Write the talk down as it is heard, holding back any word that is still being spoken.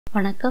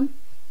வணக்கம்.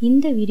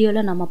 இந்த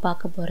வீடியோவில் நம்ம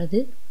பார்க்க போகிறது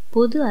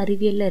பொது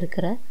அறிவியலில்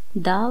இருக்கிற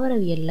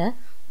தாவரவியலில்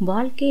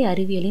வாழ்க்கை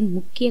அறிவியலின்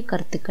முக்கிய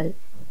கருத்துக்கள்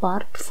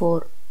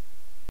Part-04.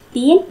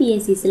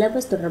 TNPSC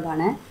சிலபஸ்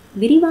தொடர்பான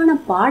விரிவான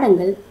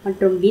பாடங்கள்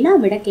மற்றும் வினா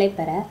விடைகளை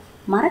பெற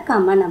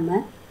மறக்காமல்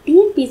நம்ம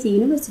TNPSC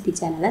யூனிவர்சிட்டி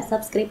சேனலை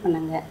சப்ஸ்கிரைப்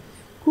பண்ணுங்க.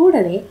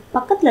 கூடவே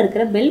பக்கத்தில்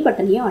இருக்கிற பெல்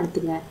பட்டனையும்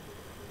அழுத்துங்க.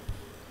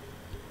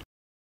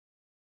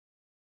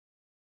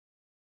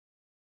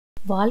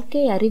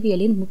 வாழ்க்கை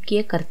அறிவியலின் முக்கிய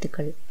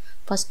கருத்துக்கள்.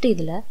 ஃபஸ்ட்டு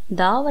இதில்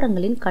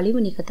தாவரங்களின் கழிவு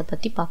நீக்கத்தை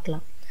பற்றி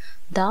பார்க்கலாம்.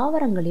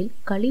 தாவரங்களில்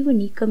கழிவு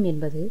நீக்கம்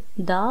என்பது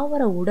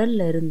தாவர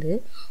உடல்ல இருந்து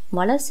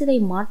வளர்சிதை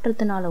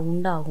மாற்றத்தினால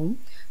உண்டாகும்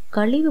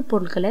கழிவு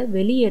பொருட்களை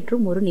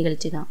வெளியேற்றும் ஒரு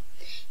நிகழ்ச்சி தான்.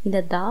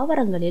 இந்த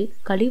தாவரங்களில்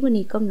கழிவு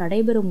நீக்கம்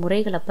நடைபெறும்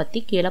முறைகளை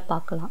பற்றி கீழே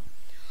பார்க்கலாம்.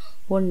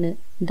 1.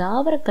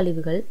 தாவர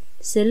கழிவுகள்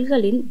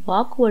செல்களின்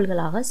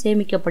வாக்குவல்களாக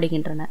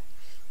சேமிக்கப்படுகின்றன.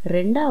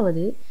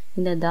 2.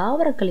 இந்த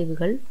தாவர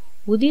கழிவுகள்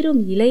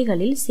உதிரும்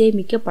இலைகளில்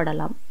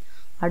சேமிக்கப்படலாம்.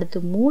 அடுத்து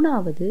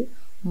 3.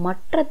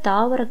 மற்ற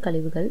தாவர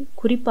கழிவுகள்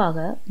குறிப்பாக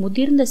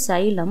முதிர்ந்த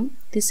சைலம்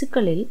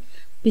திசுக்களில்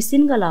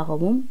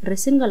பிசின்களாகவும்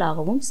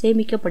ரெசின்களாகவும்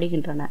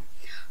சேமிக்கப்படுகின்றன.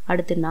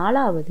 அடுத்து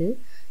 4.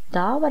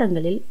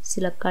 தாவரங்களில்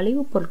சில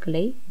கழிவுப்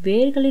பொருட்களை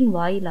வேர்களின்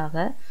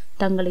வாயிலாக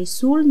தங்களை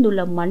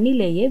சூழ்ந்துள்ள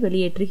மண்ணிலேயே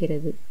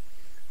வெளியேற்றுகிறது.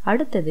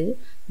 அடுத்தது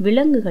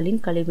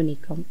விலங்குகளின் கழிவு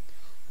நீக்கம்.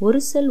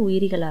 ஒரு செல்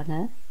உயிரிகளான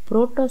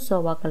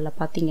புரோட்டோசோவாக்களில்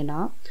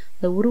பார்த்தீங்கன்னா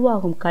இந்த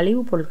உருவாகும்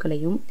கழிவுப்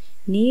பொருட்களையும்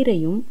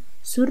நீரையும்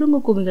சுருங்கு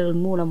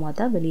குமிழ்கள் மூலமாக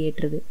தான்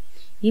வெளியேற்றுது.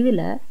 இதில்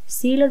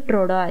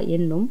சீலட்ரோடா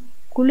என்னும்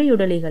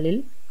குழியுடலிகளில்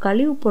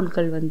கழிவுப்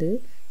பொருட்கள்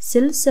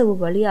செல் சவ்வு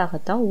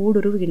வழியாகத்தான்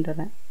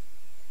ஊடுருவுகின்றன.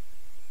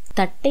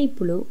 தட்டை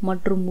புழு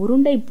மற்றும்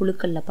உருண்டை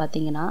புழுக்களில்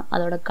பார்த்தீங்கன்னா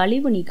அதோட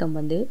கழிவு நீக்கம்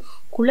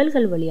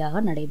குழல்கள்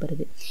வழியாக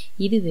நடைபெறுது.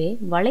 இதுவே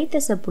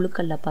வளைத்தச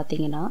புழுக்களில்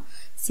பார்த்தீங்கன்னா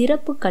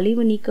சிறப்பு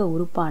கழிவு நீக்க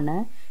உறுப்பான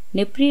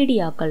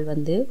நெப்ரீடியாக்கள்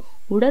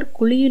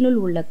உடற்குழியினுள்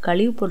உள்ள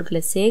கழிவுப்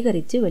பொருட்களை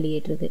சேகரித்து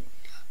வெளியேற்றுது.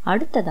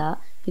 அடுத்ததா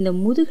இந்த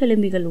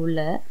முதுகெலும்பிகள் உள்ள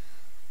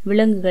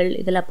விலங்குகள்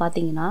இதில்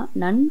பார்த்தீங்கன்னா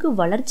நன்கு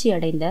வளர்ச்சி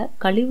அடைந்த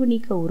கழிவு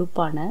நீக்க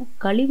உறுப்பான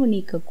கழிவு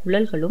நீக்க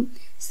குழல்களும்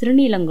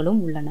சிறுநீளங்களும்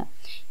உள்ளன.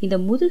 இந்த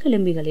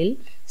முதுகெலும்பிகளில்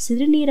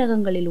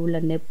சிறுநீரகங்களில் உள்ள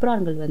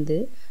நெப்ரான்கள்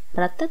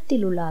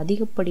இரத்தத்தில் உள்ள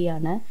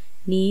அதிகப்படியான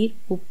நீர்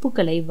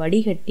உப்புக்களை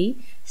வடிகட்டி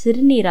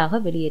சிறுநீராக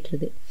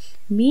வெளியேற்றுது.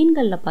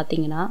 மீன்களில்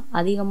பார்த்தீங்கன்னா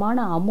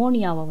அதிகமான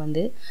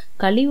அமோனியாவை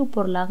கழிவுப்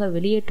பொருளாக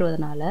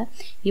வெளியேற்றுவதனால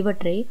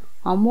இவற்றை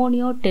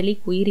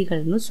அமோனியோடெலிக்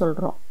உயிரிகள்னு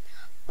சொல்கிறோம்.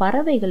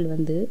 பறவைகள்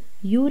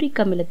யூரிக்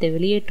அமிலத்தை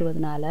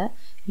வெளியேற்றுவதனால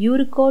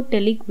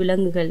யூரிகோடெலிக்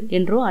விலங்குகள்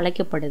என்றும்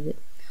அழைக்கப்படுது.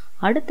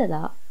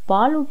 அடுத்ததா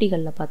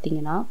பாலூட்டிகளில்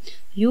பார்த்தீங்கன்னா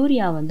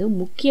யூரியா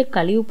முக்கிய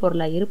கழிவுப்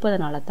பொருளாக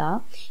இருப்பதனால தான்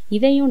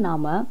இதையும்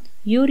நாம்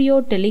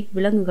யூரியோடெலிக்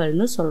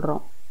விலங்குகள்னு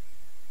சொல்கிறோம்.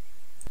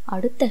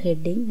 அடுத்த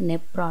ஹெட்டிங்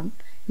நெப்ரான்.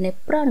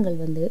 நெப்ரான்கள்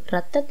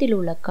இரத்தத்தில்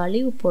உள்ள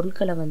கழிவுப்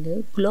பொருட்களை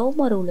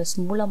குளோமருலஸ்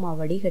மூலமாக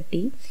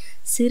வடிகட்டி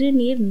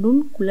சிறுநீர்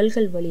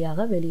நுண்குழல்கள்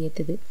வழியாக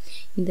வெளியேற்றுது.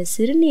 இந்த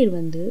சிறுநீர்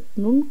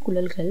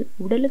நுண்குழல்கள்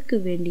உடலுக்கு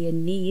வேண்டிய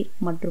நீர்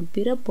மற்றும்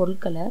பிற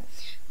பொருட்களை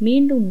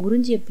மீண்டும்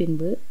உறிஞ்சிய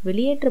பின்பு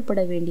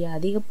வெளியேற்றப்பட வேண்டிய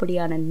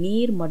அதிகப்படியான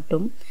நீர்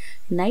மற்றும்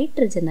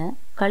நைட்ரஜனை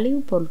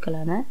கழிவுப்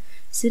பொருட்களான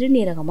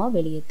சிறுநீரகமாக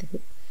வெளியேற்றுது.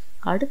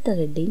 அடுத்த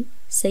ஹெட்டிங்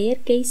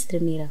செயற்கை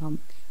சிறுநீரகம்,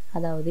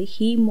 அதாவது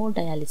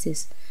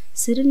ஹீமோடயாலிசிஸ்.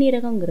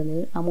 சிறுநீரகங்கிறது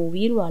நம்ம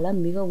உயிர் வாழ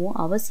மிகவும்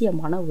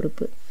அவசியமான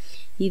உறுப்பு.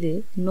 இது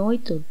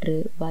நோய் தொற்று,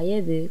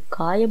 வயது,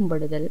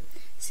 காயம்படுதல்,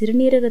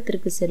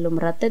 சிறுநீரகத்திற்கு செல்லும்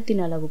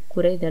இரத்தத்தின் அளவு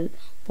குறைதல்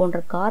போன்ற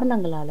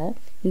காரணங்களால்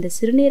இந்த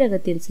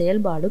சிறுநீரகத்தின்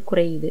செயல்பாடு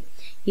குறையுது.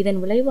 இதன்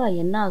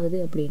விளைவாக என்ன ஆகுது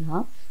அப்படின்னா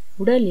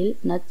உடலில்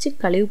நச்சு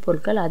கழிவுப்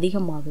பொருட்கள்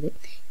அதிகமாகுது.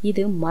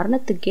 இது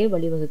மரணத்துக்கே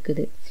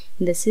வழிவகுக்குது.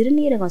 இந்த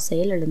சிறுநீரகம்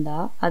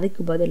செயலிழந்தால்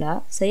அதுக்கு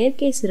பதிலாக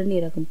செயற்கை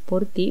சிறுநீரகம்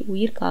பொருத்தி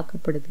உயிர்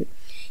காக்கப்படுது.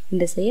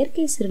 இந்த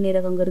செயற்கை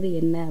சிறுநீரகங்கிறது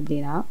என்ன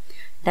அப்படின்னா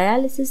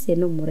டயாலிசிஸ்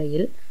என்னும்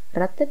முறையில்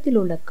இரத்தத்தில்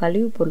உள்ள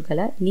கழிவுப்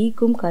பொருட்களை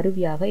நீக்கும்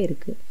கருவியாக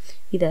இருக்குது.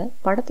 இதை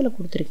படத்தில்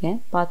கொடுத்துருக்கேன்,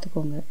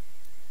 பார்த்துக்கோங்க.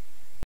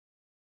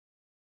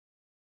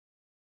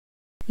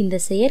 இந்த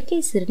செயற்கை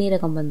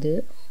சிறுநீரகம்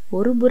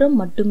ஒரு புறம்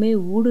மட்டுமே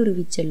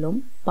ஊடுருவி செல்லும்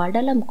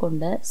படலம்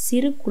கொண்ட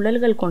சிறு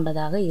குழல்கள்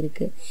கொண்டதாக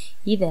இருக்குது.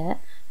 இதை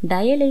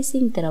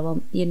டயலைசிங் திரவம்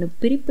என்னும்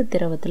பிரிப்பு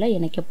திரவத்தில்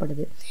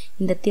இணைக்கப்படுது.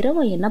 இந்த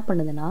திரவம் என்ன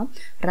பண்ணுதுன்னா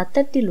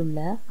இரத்தத்தில் உள்ள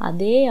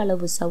அதே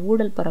அளவு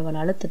சவ்வூடல் பரவல்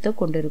அழுத்தத்தை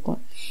கொண்டிருக்கும்.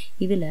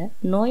 இதில்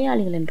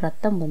நோயாளிகளின்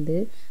இரத்தம்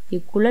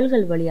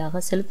இக்குழல்கள்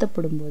வழியாக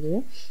செலுத்தப்படும் போது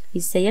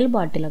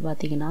இச்செயல்பாட்டில்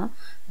பார்த்தீங்கன்னா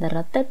இந்த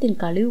இரத்தத்தின்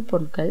கழிவுப்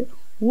பொருட்கள்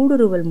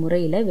ஊடுருவல்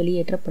முறையில்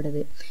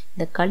வெளியேற்றப்படுது.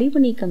 இந்த கழிவு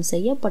நீக்கம்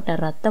செய்யப்பட்ட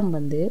இரத்தம்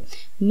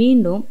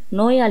மீண்டும்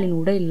நோயாளியின்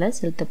உடலில்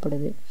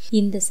செலுத்தப்படுது.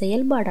 இந்த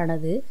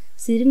செயல்பாடானது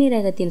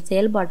சிறுநீரகத்தின்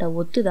செயல்பாட்டை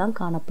ஒத்துதான்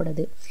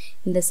காணப்படுது.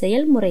 இந்த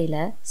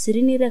செயல்முறையில்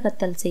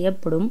சிறுநீரகத்தால்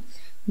செய்யப்படும்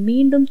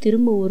மீண்டும்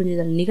திரும்ப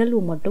உறிஞ்சுதல்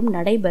நிகழ்வு மட்டும்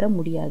நடைபெற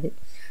முடியாது.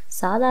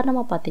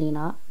 சாதாரணமாக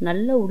பார்த்தீங்கன்னா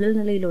நல்ல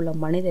உடல்நிலையில் உள்ள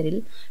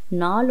மனிதரில்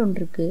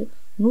நாளொன்றுக்கு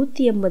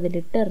 180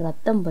 லிட்டர்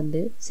ரத்தம்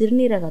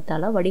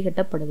சிறுநீரகத்தால்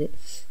வடிகட்டப்படுது.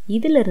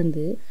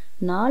 இதிலிருந்து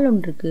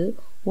நாளொன்றுக்கு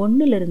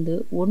 1 to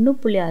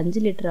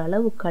 1.5 லிட்டர்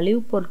அளவு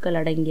கழிவுப் பொருட்கள்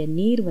அடங்கிய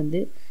நீர்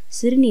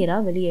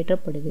சிறுநீராக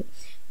வெளியேற்றப்படுது.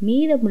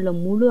 மீதமுள்ள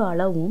முழு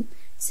அளவும்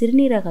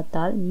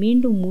சிறுநீரகத்தால்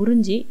மீண்டும்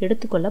உறிஞ்சி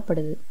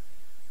எடுத்துக்கொள்ளப்படுது.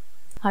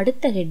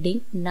 அடுத்த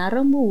ஹெட்டிங்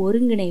நரம்பு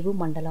ஒருங்கிணைவு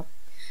மண்டலம்.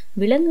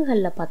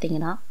 விலங்குகளில்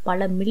பார்த்தீங்கன்னா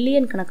பல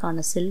மில்லியன்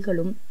கணக்கான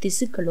செல்களும்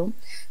திசுக்களும்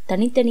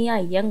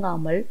தனித்தனியாக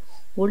இயங்காமல்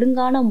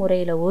ஒழுங்கான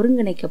முறையில்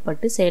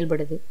ஒருங்கிணைக்கப்பட்டு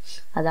செயல்படுது.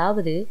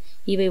 அதாவது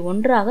இவை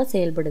ஒன்றாக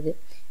செயல்படுது.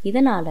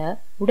 இதனால்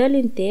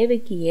உடலின்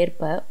தேவைக்கு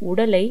ஏற்ப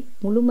உடலை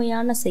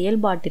முழுமையான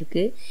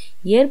செயல்பாட்டிற்கு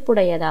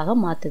ஏற்புடையதாக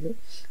மாற்றுது.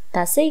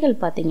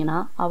 தசைகள் பார்த்தீங்கன்னா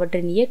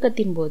அவற்றின்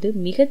இயக்கத்தின் போது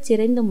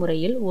மிகச்சிறந்த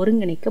முறையில்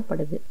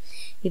ஒருங்கிணைக்கப்படுது.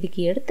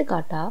 இதுக்கு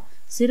எடுத்துக்காட்டா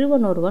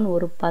சிறுவன் ஒருவன்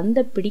ஒரு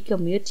பந்தை பிடிக்க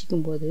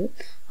முயற்சிக்கும் போது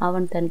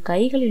அவன் தன்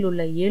கைகளில்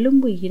உள்ள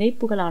எலும்பு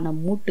இணைப்புகளான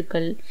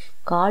மூட்டுக்கள்,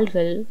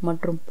 கால்கள்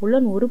மற்றும்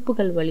புலன்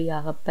உறுப்புகள்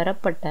வழியாக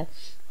பெறப்பட்ட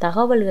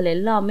தகவல்கள்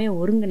எல்லாமே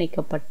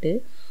ஒருங்கிணைக்கப்பட்டு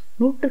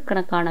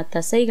நூற்றுக்கணக்கான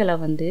தசைகளை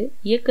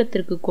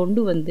இயக்கத்திற்கு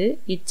கொண்டு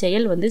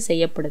இச்செயல்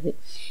செய்யப்படுது.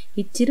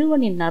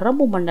 இச்சிறுவனின்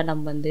நரம்பு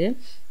மண்டலம்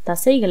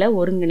தசைகளை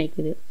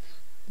ஒருங்கிணைக்குது.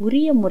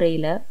 உரிய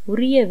முறையில்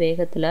உரிய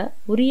வேகத்தில்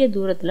உரிய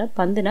தூரத்தில்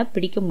பந்தினை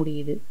பிடிக்க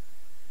முடியுது.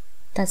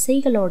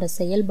 தசைகளோட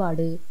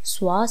செயல்பாடு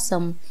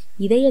சுவாசம்,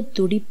 இதய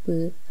துடிப்பு,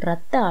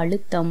 இரத்த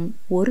அழுத்தம்,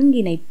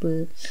 ஒருங்கிணைப்பு,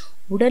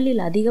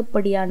 உடலில்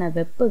அதிகப்படியான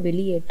வெப்ப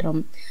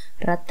வெளியேற்றம்,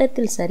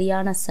 இரத்தத்தில்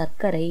சரியான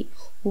சர்க்கரை,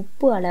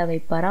 உப்பு அளவை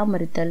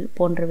பராமரித்தல்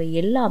போன்றவை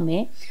எல்லாமே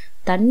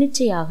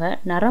தன்னிச்சையாக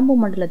நரம்பு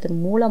மண்டலத்தின்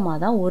மூலமாக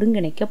தான்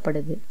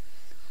ஒருங்கிணைக்கப்படுது.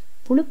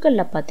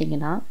 புழுக்களில்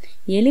பார்த்தீங்கன்னா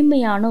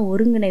எளிமையான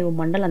ஒருங்கிணைவு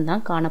மண்டலம்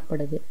தான்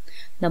காணப்படுது.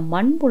 இந்த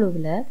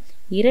மண்புழுவில்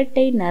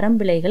இரட்டை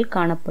நரம்பிழைகள்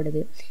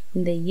காணப்படுது.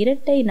 இந்த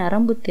இரட்டை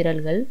நரம்பு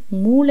திரள்கள்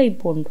மூளை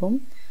போன்றும்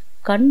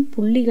கண்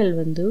புள்ளிகள்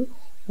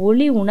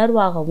ஒளி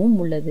உணர்வாகவும்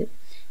உள்ளது.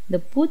 இந்த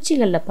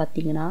பூச்சிகளில்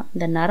பார்த்தீங்கன்னா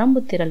இந்த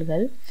நரம்பு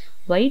திரள்கள்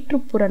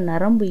வயிற்றுப்புற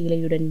நரம்பு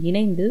இழையுடன்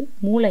இணைந்து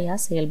மூளையாக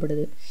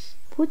செயல்படுது.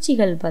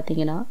 பூச்சிகள்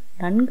பார்த்தீங்கன்னா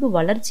நன்கு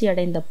வளர்ச்சி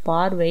அடைந்த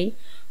பார்வை,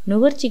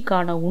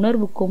 நுகர்ச்சிக்கான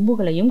உணர்வு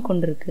கொம்புகளையும்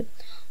கொண்டிருக்கு.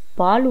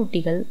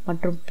 பாலூட்டிகள்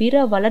மற்றும் பிற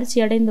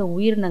வளர்ச்சியடைந்த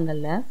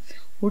உயிரினங்களில்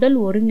உடல்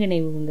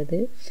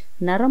ஒருங்கிணைவு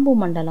நரம்பு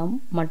மண்டலம்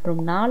மற்றும்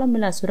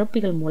நாளமில்லா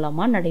சுரப்பிகள்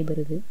மூலமாக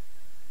நடைபெறுது.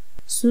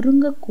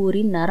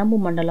 சுருங்கக்கூறின் நரம்பு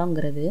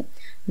மண்டலங்கிறது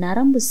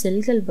நரம்பு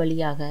செல்கள்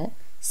வழியாக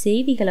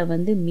செய்திகளை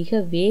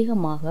மிக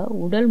வேகமாக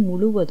உடல்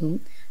முழுவதும்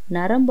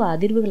நரம்பு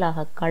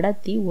அதிர்வுகளாக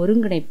கடத்தி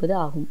ஒருங்கிணைப்பது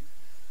ஆகும்.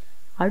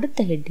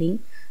 அடுத்த ஹெட்டிங்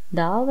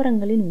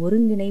தாவரங்களின்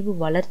ஒருங்கிணைவு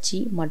வளர்ச்சி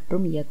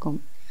மற்றும் இயக்கம்.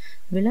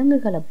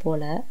 விலங்குகளை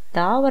போல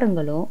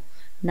தாவரங்களும்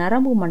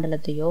நரம்பு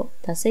மண்டலத்தையோ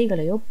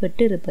தசைகளையோ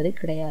பெற்றிருப்பது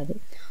கிடையாது.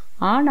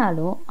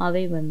 ஆனாலும்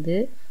அவை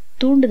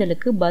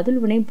தூண்டுதலுக்கு பதில்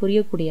வினை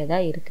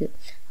புரியக்கூடியதாக இருக்குது.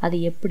 அது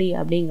எப்படி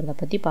அப்படிங்கிறத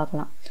பற்றி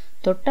பார்க்கலாம்.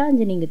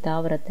 தொட்டாஞ்சினிங்கு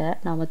தாவரத்தை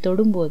நாம்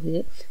தொடும்போது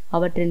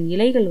அவற்றின்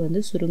இலைகள்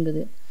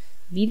சுருங்குது.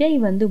 விதை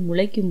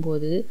முளைக்கும்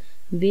போது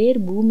வேர்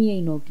பூமியை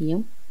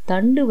நோக்கியும்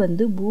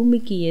தண்டு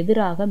பூமிக்கு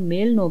எதிராக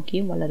மேல்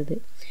நோக்கியும் வளருது.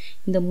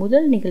 இந்த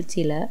முதல்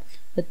நிகழ்ச்சியில்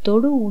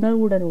தொடு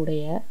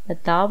உணர்வுடனுடைய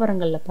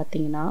தாவரங்களில்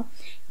பார்த்தீங்கன்னா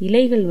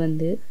இலைகள்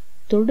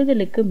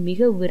தொடுதலுக்கு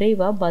மிக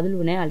விரைவாக பதில்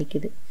வினை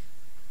அளிக்குது.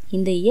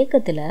 இந்த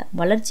இயக்கத்தில்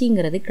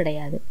வளர்ச்சிங்கிறது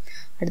கிடையாது.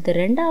 அடுத்த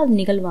ரெண்டாவது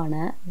நிகழ்வான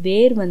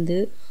வேர்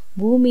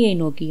பூமியை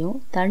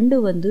நோக்கியும்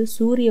தண்டு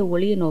சூரிய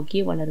ஒளியை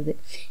நோக்கியும் வளருது.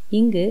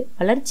 இங்கு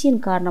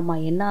வளர்ச்சியின்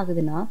காரணமாக என்ன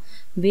ஆகுதுன்னா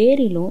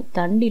வேரிலும்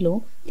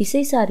தண்டிலும்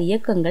திசைசார்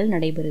இயக்கங்கள்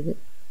நடைபெறுது.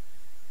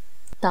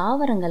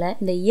 தாவரங்களை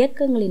இந்த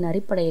இயக்கங்களின்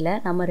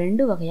அடிப்படையில் நம்ம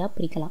 2 வகையாக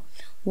பிரிக்கலாம்.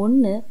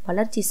 ஒன்று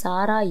வளர்ச்சி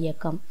சாரா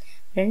இயக்கம்,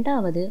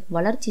 ரெண்டாவது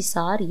வளர்ச்சி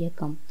சார்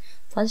இயக்கம்.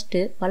 ஃபர்ஸ்ட்டு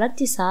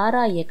வளர்ச்சி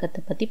சாரா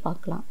இயக்கத்தை பற்றி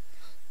பார்க்கலாம்.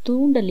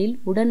 தூண்டலில்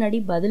உடனடி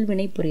பதில்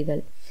வினை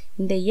புரிதல்.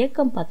 இந்த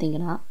இயக்கம்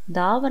பார்த்தீங்கன்னா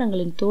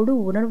தாவரங்களின் தொடு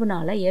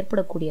உணர்வுனால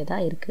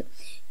ஏற்படக்கூடியதாக இருக்குது.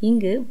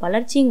 இங்கு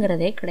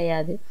வளர்ச்சிங்கிறதே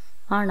கிடையாது.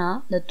 ஆனால்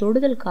இந்த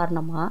தொடுதல்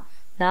காரணமாக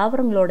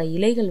தாவரங்களோட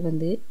இலைகள்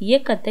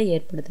இயக்கத்தை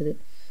ஏற்படுத்துது.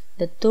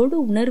 இந்த தொடு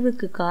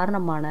உணர்வுக்கு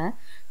காரணமான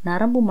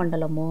நரம்பு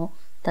மண்டலமோ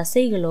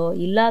தசைகளோ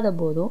இல்லாத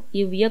போதும்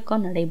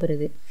இவ்வியக்கம்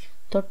நடைபெறுது.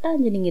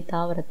 தொட்டாஞ்சினிங்கி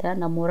தாவரத்தை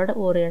நம்ம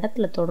ஒரு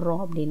இடத்துல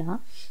தொடுறோம் அப்படின்னா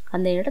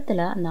அந்த இடத்துல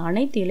அந்த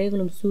அனைத்து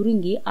இலைகளும்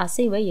சுருங்கி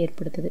அசைவை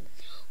ஏற்படுத்துது.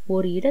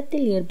 ஒரு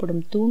இடத்தில்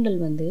ஏற்படும் தூண்டல்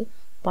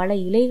பல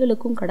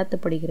இலைகளுக்கும்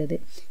கடத்தப்படுகிறது.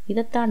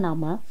 இதைத்தான்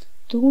நாம்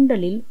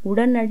தூண்டலில்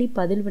உடனடி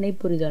பதில்வினை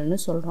புரிதல்னு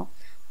சொல்கிறோம்.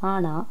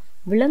 ஆனால்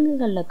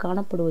விலங்குகளில்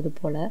காணப்படுவது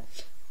போல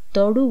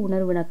தொடு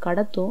உணர்வினை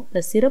கடத்தும்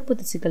இந்த சிறப்பு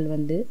திசுக்கள்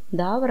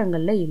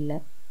தாவரங்களில் இல்லை.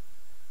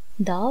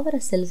 தாவர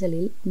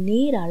செல்களில்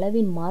நீர்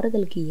அளவின்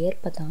மாறுதலுக்கு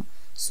ஏற்ப தான்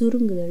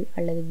சுருங்குதல்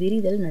அல்லது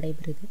விரிதல்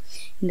நடைபெறுது.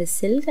 இந்த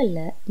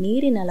செல்களில்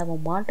நீரின் அளவு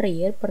மாற்றம்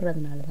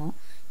ஏற்படுறதுனால தான்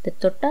இந்த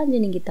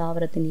தொட்டாஞ்சினிங்கி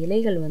தாவரத்தின்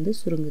இலைகள்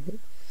சுருங்குது.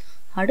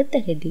 அடுத்த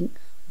ஹெட்டிங்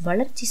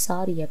வளர்ச்சி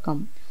சார்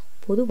இயக்கம்.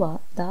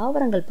 பொதுவாக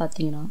தாவரங்கள்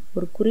பார்த்தீங்கன்னா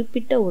ஒரு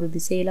குறிப்பிட்ட ஒரு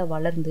திசையில்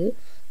வளர்ந்து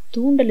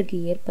தூண்டலுக்கு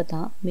ஏற்ப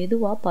தான்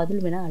மெதுவாக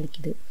பதில்வினை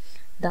அளிக்குது.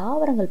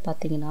 தாவரங்கள்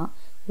பார்த்தீங்கன்னா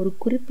ஒரு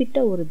குறிப்பிட்ட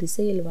ஒரு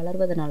திசையில்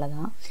வளர்வதனால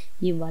தான்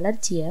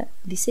இவ்வளர்ச்சியை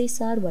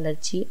திசைசார்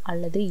வளர்ச்சி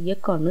அல்லது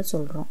இயக்கம்னு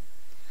சொல்கிறோம்.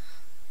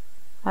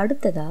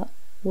 அடுத்ததாக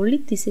ஒளி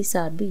திசை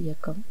சார்பு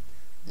இயக்கம்.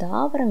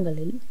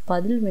 தாவரங்களில்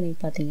பதில்வினை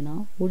பார்த்தீங்கன்னா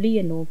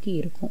ஒளியை நோக்கி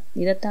இருக்கும்.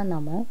 இதைத்தான்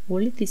நாம்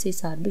ஒளி திசை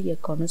சார்பு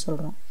இயக்கம்னு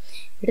சொல்கிறோம்.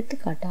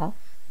 எடுத்துக்காட்டாக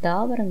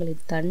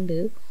தாவரங்களின் தண்டு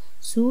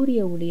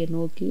சூரிய ஒளியை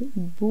நோக்கி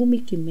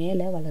பூமிக்கு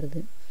மேலே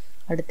வளருது.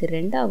 அடுத்து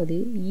 2வது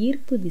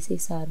ஈர்ப்பு திசை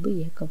சார்பு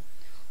இயக்கம்.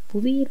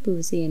 புவியீர்ப்பு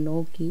விசையை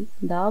நோக்கி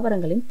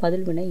தாவரங்களின்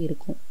பதில்வினை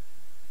இருக்கும்.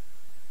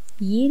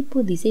 ஈர்ப்பு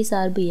திசை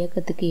சார்பு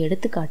இயக்கத்துக்கு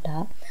எடுத்துக்காட்டா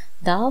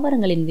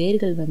தாவரங்களின்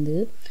வேர்கள்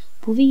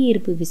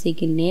புவியீர்ப்பு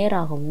விசைக்கு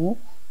நேராகவும்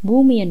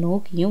பூமியை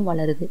நோக்கியும்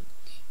வளருது.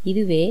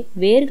 இதுவே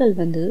வேர்கள்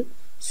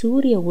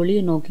சூரிய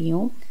ஒளியை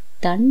நோக்கியும்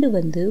தண்டு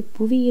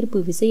புவியீர்ப்பு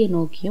விசையை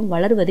நோக்கியும்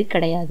வளர்வது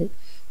கிடையாது.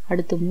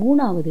 அடுத்து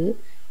 3வது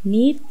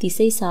நீர்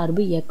திசை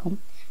சார்பு இயக்கம்.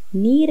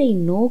 நீரை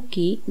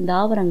நோக்கி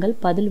தாவரங்கள்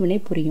பதில்வினை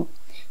புரியும்.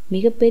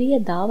 மிகப்பெரிய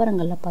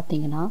தாவரங்களில்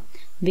பார்த்தீங்கன்னா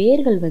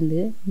வேர்கள்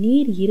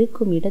நீர்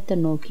இருக்கும் இடத்தை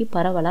நோக்கி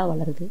பரவலாக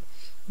வளருது.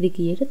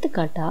 இதுக்கு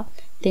எடுத்துக்காட்டா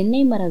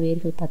தென்னை மர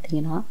வேர்கள்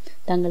பார்த்தீங்கன்னா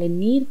தங்களின்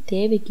நீர்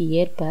தேவைக்கு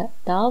ஏற்ப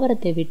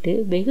தாவரத்தை விட்டு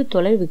வெகு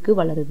தொலைவுக்கு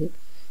வளருது.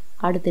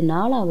 அடுத்து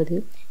 4வது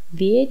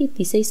வேதி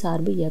திசை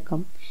சார்பு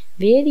இயக்கம்.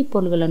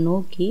 வேதிப்பொருள்களை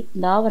நோக்கி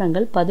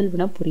தாவரங்கள்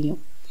பதில்வினை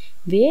புரியும்.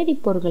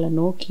 வேதிப்பொருட்களை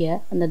நோக்கிய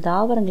அந்த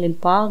தாவரங்களின்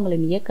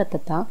பாகங்களின் இயக்கத்தை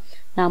தான்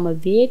நாம்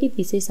வேதி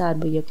திசை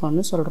சார்பு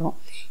இயக்கம்னு சொல்கிறோம்.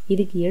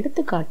 இதுக்கு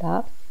எடுத்துக்காட்டா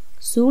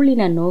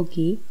சூழினை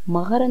நோக்கி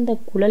மகரந்த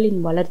குழலின்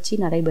வளர்ச்சி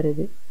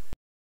நடைபெறுது.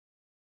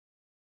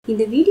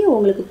 இந்த வீடியோ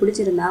உங்களுக்கு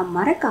பிடிச்சிருந்தா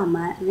மறக்காம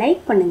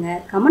லைக் பண்ணுங்க,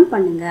 கமெண்ட்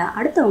பண்ணுங்க,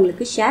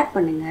 அடுத்தவங்களுக்கு ஷேர்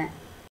பண்ணுங்க.